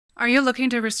Are you looking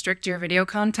to restrict your video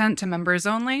content to members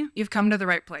only? You've come to the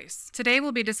right place. Today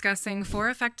we'll be discussing 4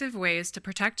 effective ways to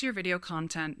protect your video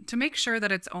content to make sure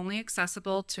that it's only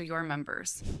accessible to your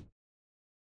members.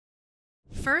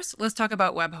 First, let's talk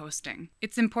about web hosting.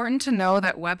 It's important to know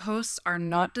that web hosts are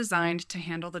not designed to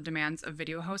handle the demands of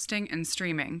video hosting and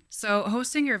streaming. So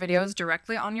hosting your videos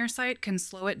directly on your site can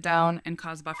slow it down and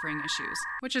cause buffering issues,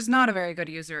 which is not a very good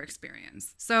user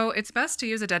experience. So it's best to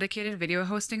use a dedicated video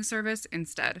hosting service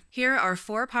instead. Here are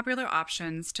 4 popular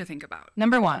options to think about.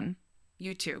 Number 1.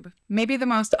 YouTube. Maybe the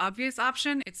most obvious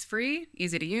option, it's free,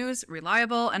 easy to use,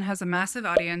 reliable, and has a massive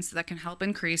audience that can help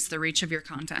increase the reach of your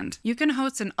content. You can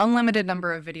host an unlimited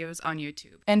number of videos on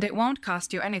YouTube, and it won't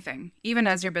cost you anything, even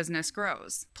as your business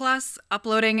grows. Plus,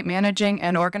 uploading, managing,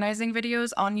 and organizing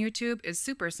videos on YouTube is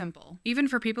super simple, even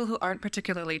for people who aren't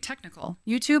particularly technical.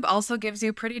 YouTube also gives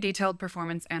you pretty detailed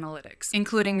performance analytics,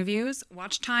 including views,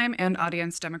 watch time, and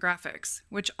audience demographics,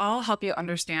 which all help you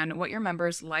understand what your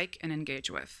members like and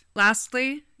engage with.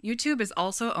 Lastly, YouTube is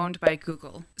also owned by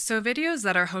Google, so videos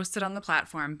that are hosted on the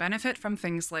platform benefit from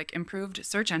things like improved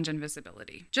search engine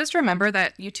visibility. Just remember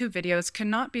that YouTube videos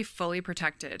cannot be fully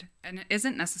protected, and it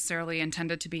isn't necessarily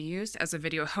intended to be used as a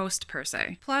video host per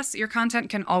se. Plus, your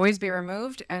content can always be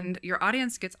removed, and your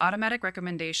audience gets automatic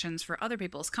recommendations for other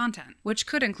people's content, which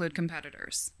could include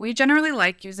competitors. We generally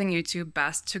like using YouTube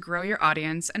best to grow your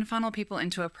audience and funnel people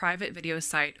into a private video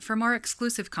site for more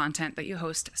exclusive content that you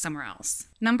host somewhere else.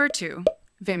 Number 2.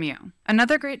 Vimeo.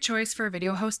 Another great choice for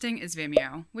video hosting is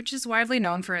Vimeo, which is widely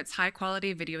known for its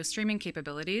high-quality video streaming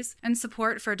capabilities and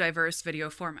support for diverse video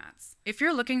formats. If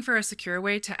you're looking for a secure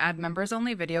way to add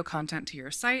members-only video content to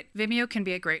your site, Vimeo can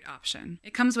be a great option.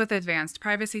 It comes with advanced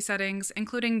privacy settings,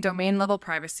 including domain-level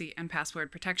privacy and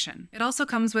password protection. It also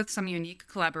comes with some unique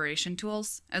collaboration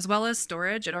tools, as well as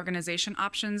storage and organization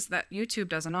options that YouTube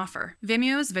doesn't offer.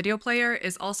 Vimeo's video player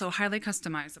is also highly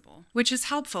customizable, which is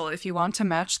helpful if you want to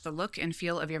match the look and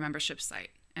feel of your membership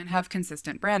site and have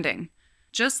consistent branding.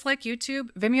 Just like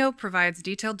YouTube, Vimeo provides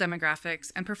detailed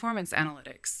demographics and performance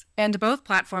analytics, and both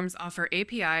platforms offer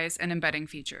APIs and embedding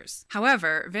features.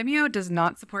 However, Vimeo does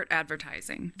not support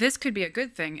advertising. This could be a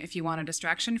good thing if you want a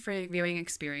distraction-free viewing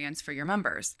experience for your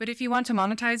members, but if you want to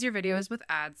monetize your videos with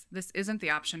ads, this isn't the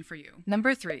option for you.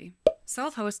 Number 3.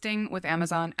 Self-hosting with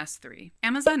Amazon S3.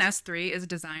 Amazon S3 is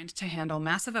designed to handle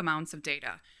massive amounts of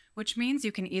data, which means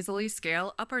you can easily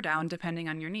scale up or down depending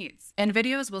on your needs, and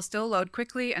videos will still load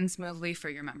quickly and smoothly for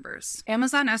your members.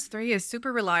 Amazon S3 is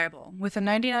super reliable, with a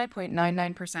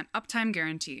 99.99% uptime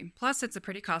guarantee, plus it's a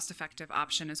pretty cost-effective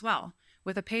option as well,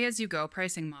 with a pay-as-you-go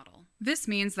pricing model. This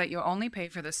means that you'll only pay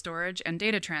for the storage and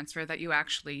data transfer that you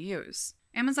actually use.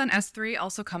 Amazon S3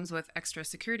 also comes with extra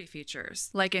security features,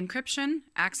 like encryption,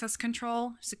 access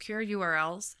control, secure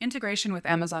URLs, integration with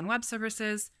Amazon Web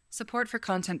Services, support for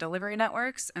content delivery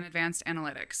networks, and advanced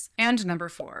analytics. And number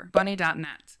 4,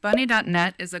 Bunny.net.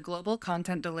 Bunny.net is a global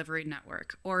content delivery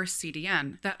network, or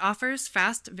CDN, that offers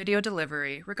fast video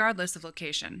delivery regardless of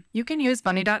location. You can use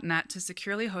Bunny.net to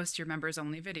securely host your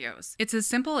members-only videos. It's as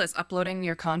simple as uploading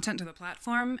your content to the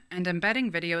platform and embedding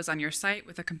videos on your site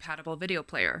with a compatible video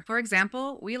player. For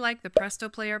example, we like the Presto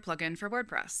Player plugin for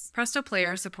WordPress. Presto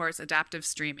Player supports adaptive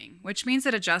streaming, which means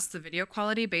it adjusts the video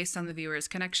quality based on the viewer's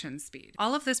connection speed.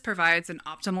 All of this provides an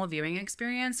optimal viewing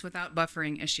experience without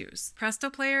buffering issues. Presto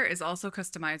Player is also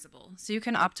customizable, so you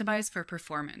can optimize for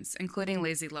performance, including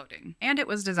lazy loading. And it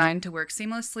was designed to work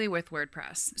seamlessly with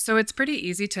WordPress, so it's pretty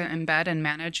easy to embed and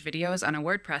manage videos on a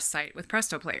WordPress site with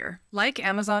Presto Player. Like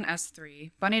Amazon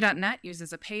S3, Bunny.net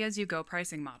uses a pay-as-you-go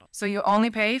pricing model, so you only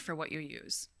pay for what you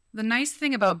use. The nice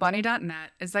thing about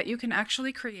Bunny.net is that you can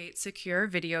actually create secure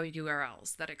video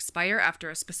URLs that expire after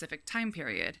a specific time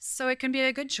period, so it can be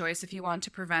a good choice if you want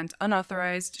to prevent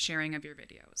unauthorized sharing of your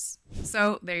videos.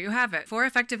 So there you have it, 4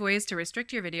 effective ways to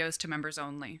restrict your videos to members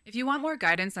only. If you want more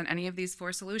guidance on any of these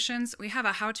 4 solutions, we have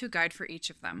a how-to guide for each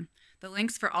of them. The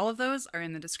links for all of those are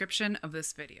in the description of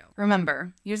this video.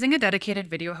 Remember, using a dedicated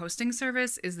video hosting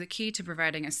service is the key to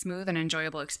providing a smooth and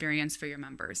enjoyable experience for your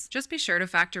members. Just be sure to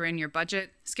factor in your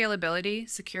budget, scalability,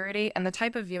 security, and the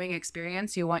type of viewing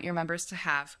experience you want your members to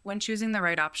have when choosing the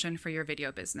right option for your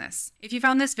video business. If you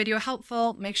found this video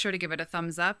helpful, make sure to give it a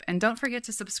thumbs up, and don't forget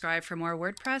to subscribe for more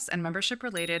WordPress and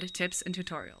membership-related tips and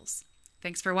tutorials.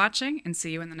 Thanks for watching, and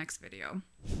see you in the next video.